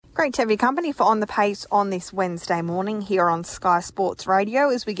Great to have your company for On the Pace on this Wednesday morning here on Sky Sports Radio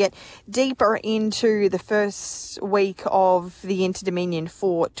as we get deeper into the first week of the Inter-Dominion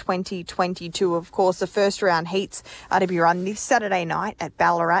for 2022. Of course, the first round heats are to be run this Saturday night at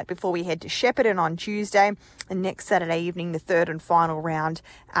Ballarat before we head to Shepparton on Tuesday, and next Saturday evening the third and final round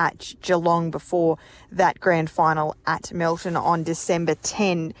at Geelong before that grand final at Melton on December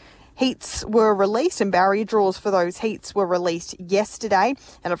 10. Heats were released and barrier draws for those heats were released yesterday.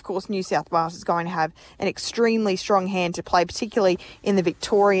 And of course, New South Wales is going to have an extremely strong hand to play, particularly in the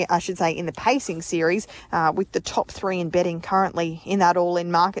in the pacing series, with the top three in betting currently in that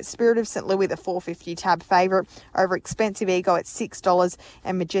all-in market. Spirit of St. Louis, the $4.50 tab favourite over Expensive Ego at $6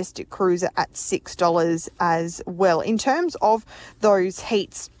 and Majestic Cruiser at $6 as well. In terms of those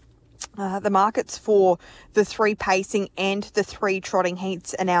heats, the markets for the three pacing and the three trotting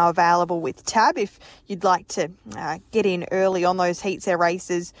heats are now available with Tab. If you'd like to get in early on those heats, they're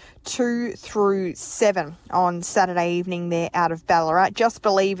races 2 through 7 on Saturday evening. They're out of Ballarat. Just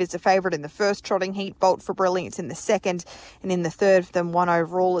Believe is a favourite in the first trotting heat. Bolt for Brilliance in the second. And in the third for them, One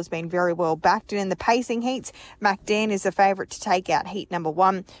Overall has been very well backed. And in the pacing heats, MacDan is a favourite to take out heat number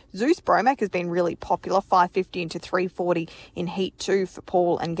 1. Zeus Bromac has been really popular, $5.50 into $3.40 in heat 2 for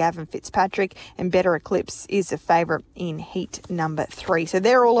Paul and Gavin Fitzpatrick. And Better Eclipse is a favourite in heat number 3. So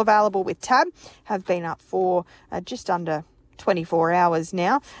they're all available with Tab, have been up for just under 24 hours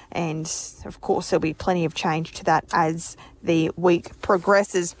now, and of course there'll be plenty of change to that as the week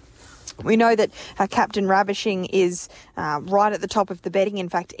progresses. We know that Captain Ravishing is right at the top of the betting, in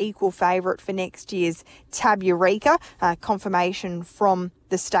fact equal favourite for next year's Tab Eureka. Confirmation from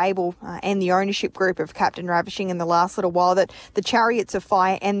the stable and the ownership group of Captain Ravishing in the last little while that the Chariots of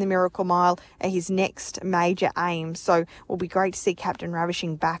Fire and the Miracle Mile are his next major aim. So it will be great to see Captain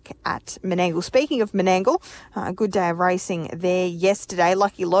Ravishing back at Menangle. Speaking of Menangle, a good day of racing there yesterday.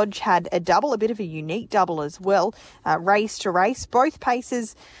 Lucky Lodge had a double, a bit of a unique double as well, race to race. Both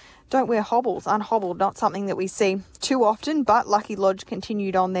paces don't wear hobbles, unhobbled, not something that we see too often, but Lucky Lodge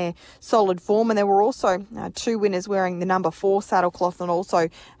continued on their solid form, and there were also two winners wearing the number 4 saddlecloth and also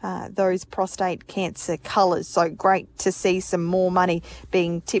those prostate cancer colours. So great to see some more money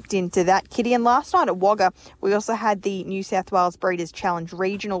being tipped into that kitty. And last night at Wagga, we also had the New South Wales Breeders' Challenge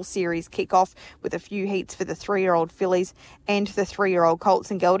Regional Series kick off with a few heats for the 3-year-old fillies and the 3-year-old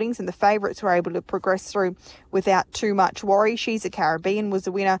colts and geldings, and the favourites were able to progress through without too much worry. She's a Caribbean was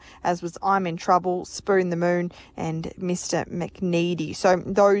the winner, as was I'm in Trouble, Spoon the Moon and Mr. McNeedy. So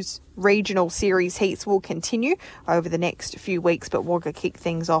those regional series heats will continue over the next few weeks, but Wagga kicked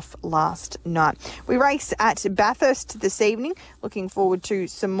things off last night. We race at Bathurst this evening. Looking forward to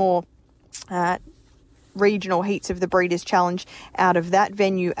some more regional heats of the Breeders' Challenge out of that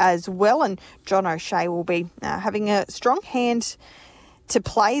venue as well. And John O'Shea will be having a strong hand to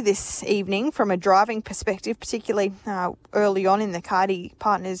play this evening from a driving perspective, particularly early on in the card. He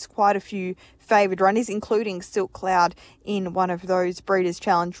partners quite a few favoured runners, including Silk Cloud in one of those Breeders'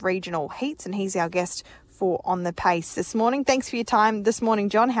 Challenge regional heats, and he's our guest for On the Pace this morning. Thanks for your time this morning,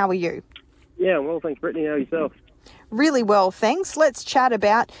 John. How are you? Yeah, well, thanks, Brittany. How are yourself? Really well, thanks. Let's chat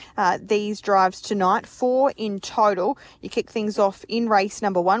about these drives tonight. 4 in total. You kick things off in race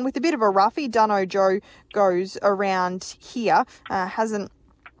number 1 with a bit of a roughie. Dunno Joe goes around here.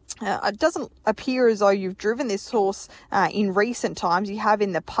 It doesn't appear as though you've driven this horse in recent times. You have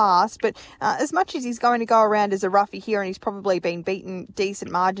in the past, but as much as he's going to go around as a roughie here, and he's probably been beaten decent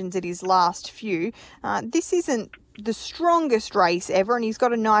margins at his last few, this isn't the strongest race ever, and he's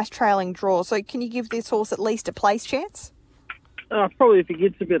got a nice trailing draw. So can you give this horse at least a place chance? Probably if he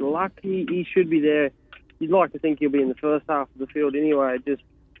gets a bit of luck, he should be there. You'd like to think he'll be in the first half of the field anyway. Just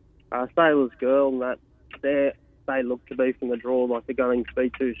Sailor's Girl and that they look to be from the draw like they're going to be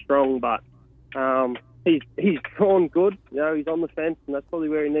too strong, but he's drawn good. You know, he's on the fence, and that's probably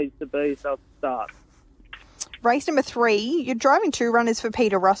where he needs to be. So it's a start. Race number 3, you're driving 2 runners for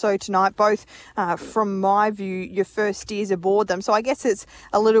Peter Russo tonight, both, from my view, your first steers aboard them. So I guess it's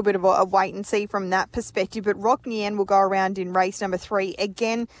a little bit of a wait and see from that perspective. But Rock Nyan will go around in race number 3.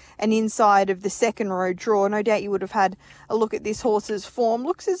 Again, an inside of the second row draw. No doubt you would have had a look at this horse's form.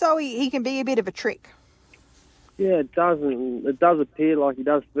 Looks as though he can be a bit of a trick. Yeah, it does. It does appear like he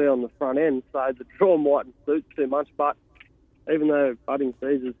does be on the front end, so the draw mightn't suit too much. But even though Budding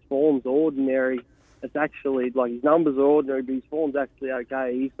Caesar's form's ordinary, it's actually, like, his numbers are ordinary, but his form's actually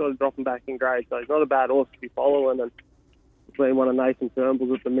okay. He's sort of dropping back in grade, so he's not a bad horse to be following. And between one of Nathan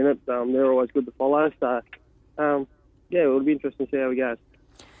Turnbull's at the minute, they're always good to follow. So, yeah, it'll be interesting to see how he goes.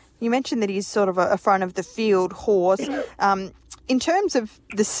 You mentioned that he's sort of a front of the field horse. In terms of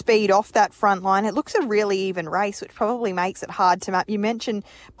the speed off that front line, it looks a really even race, which probably makes it hard to map. You mentioned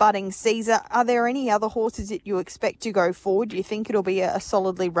Budding Caesar. Are there any other horses that you expect to go forward? Do you think it'll be a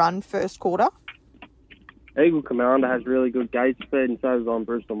solidly run first quarter? Eagle Commander has really good gate speed, and so does On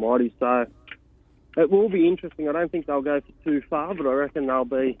Bristol Mighty. So it will be interesting. I don't think they'll go for too far, but I reckon they'll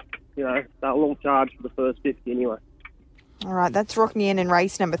be, they'll all charge for the first 50 anyway. All right, that's Rockney in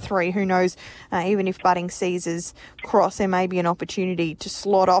race number 3. Who knows, even if Budding Caesar's cross, there may be an opportunity to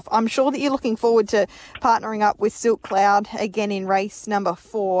slot off. I'm sure that you're looking forward to partnering up with Silk Cloud again in race number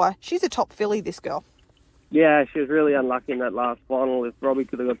 4. She's a top filly, this girl. Yeah, she was really unlucky in that last final. If Robbie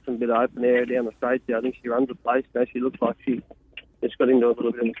could have got some bit of open area down the straight there, I think she runs the place now. She looks like she just got into a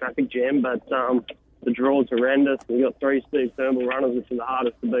little bit of a traffic jam, but the draw's horrendous. We've got 3 Steve Turnbull runners, which are the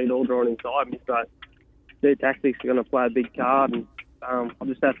hardest to beat, all drawn inside me. So their tactics are going to play a big card, and I'll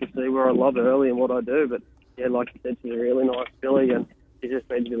just have to see where I lob it early and what I do. But, yeah, like you said, she's a really nice filly, and she just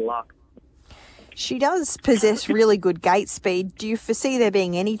needs a bit of luck. She does possess really good gate speed. Do you foresee there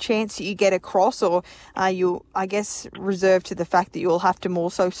being any chance that you get across, or are you, I guess, reserved to the fact that you'll have to more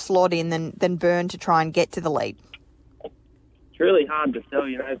so slot in than burn to try and get to the lead? It's really hard to tell,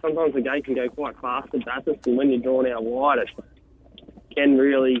 Sometimes the gate can go quite fast at Bathurst, and when you're drawn out wide, it can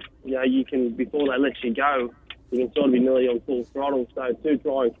really, you can, before they let you go, you can sort of be nearly on full throttle. So 2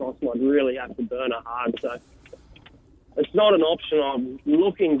 try and cross might really have to burn her hard. So it's not an option I'm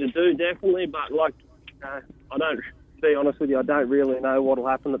looking to do, definitely, but I don't, to be honest with you, I don't really know what will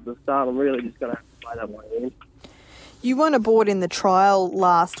happen at the start. I'm really just going to have to play that one in. You weren't aboard in the trial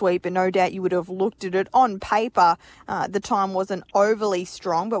last week, but no doubt you would have looked at it. On paper, the time wasn't overly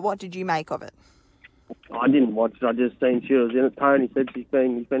strong, but what did you make of it? I didn't watch it. I just seen she was in it. Tony said he's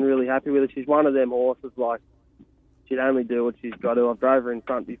been really happy with it. She's one of them horses, she'd only do what she's got to. I've drove her in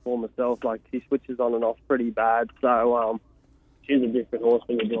front before myself. She switches on and off pretty bad. So she's a different horse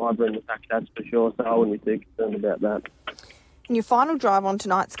than the driver in the fact, that's for sure. So I wouldn't be too concerned about that. And your final drive on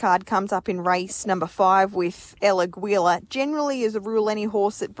tonight's card comes up in race number 5 with Ella Guila. Generally, as a rule, any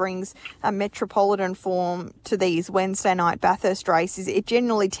horse that brings a metropolitan form to these Wednesday night Bathurst races, it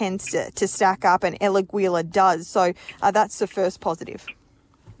generally tends to stack up, and Ella Guila does. So that's the first positive.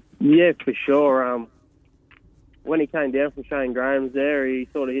 Yeah, for sure. When he came down from Shane Graham's there, he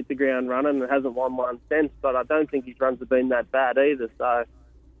sort of hit the ground running and hasn't won one since, but I don't think his runs have been that bad either. So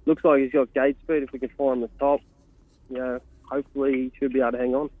looks like he's got gate speed. If we can find the top, hopefully he should be able to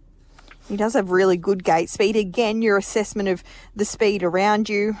hang on. He does have really good gate speed. Again, your assessment of the speed around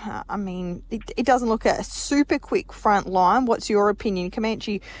you, it doesn't look a super quick front line. What's your opinion?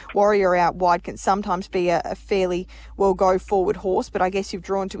 Comanche Warrior out wide can sometimes be a fairly well go forward horse, but I guess you've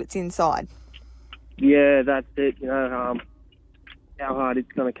drawn to its inside. Yeah, that's it. How hard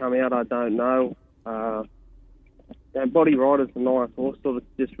it's going to come out, I don't know. Body Rider's a nice horse, sort of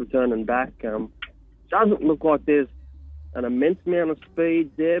just returning back. Doesn't look like there's an immense amount of speed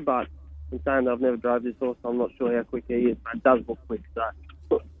there, but in saying that I've never drove this horse, I'm not sure how quick he is, but it does look quick,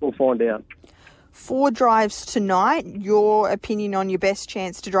 so we'll find out. 4 drives tonight. Your opinion on your best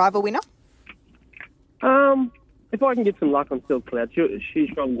chance to drive a winner? If I can get some luck on Silk Cloud, she's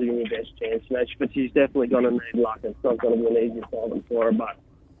probably going to be the best chance, but she's definitely going to need luck. It's not going to be an easy assignment for her, but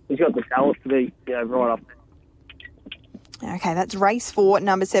she's got the talent to be right up there. Okay, that's race 4,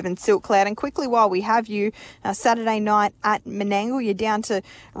 number 7, Silk Cloud. And quickly, while we have you, Saturday night at Menangle, you're down to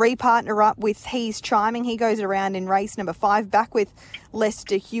repartner up with He's Chiming. He goes around in race number 5, back with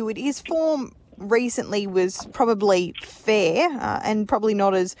Lester Hewitt. His form recently was probably fair and probably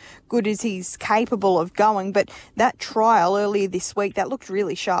not as good as he's capable of going, but that trial earlier this week, that looked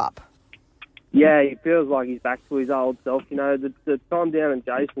really sharp. Yeah, he feels like he's back to his old self. The time down in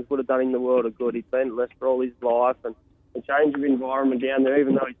Jason's would have done him the world of good. He's been at Leicester all his life, and the change of environment down there,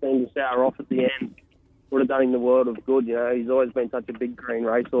 even though he seemed to sour off at the end, would have done him the world of good. He's always been such a big green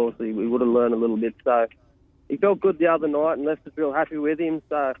racehorse. He would have learned a little bit. So he felt good the other night, and Leicester's real happy with him.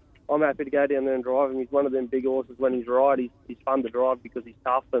 So I'm happy to go down there and drive him. He's one of them big horses when he's right. He's fun to drive because he's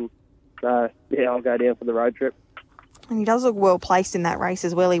tough, and I'll go down for the road trip. And he does look well placed in that race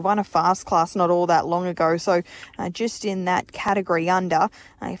as well. He won a fast class not all that long ago. So just in that category under,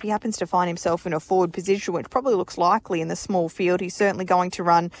 if he happens to find himself in a forward position, which probably looks likely in the small field, he's certainly going to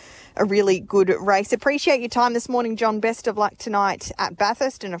run a really good race. Appreciate your time this morning, John. Best of luck tonight at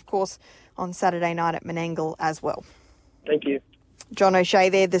Bathurst and, of course, on Saturday night at Menangle as well. Thank you. John O'Shea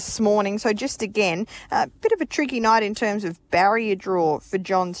there this morning. So just again, a bit of a tricky night in terms of barrier draw for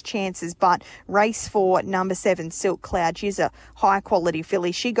John's chances, but race 4, number 7, Silk Cloud. She's a high-quality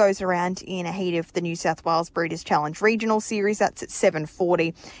filly. She goes around in a heat of the New South Wales Breeders' Challenge Regional Series. That's at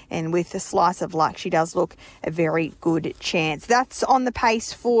 7:40, and with a slice of luck, she does look a very good chance. That's on the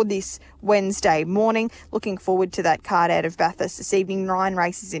pace for this Wednesday morning. Looking forward to that card out of Bathurst this evening. 9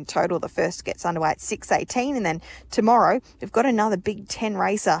 races in total. The first gets underway at 6:18, and then tomorrow we've got another Big 10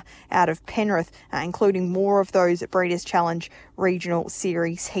 racer out of Penrith, including more of those Breeders' Challenge Regional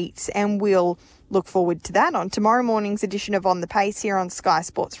Series heats, and we'll look forward to that on tomorrow morning's edition of On the Pace here on Sky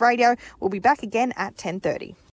Sports Radio. We'll be back again at 10:30.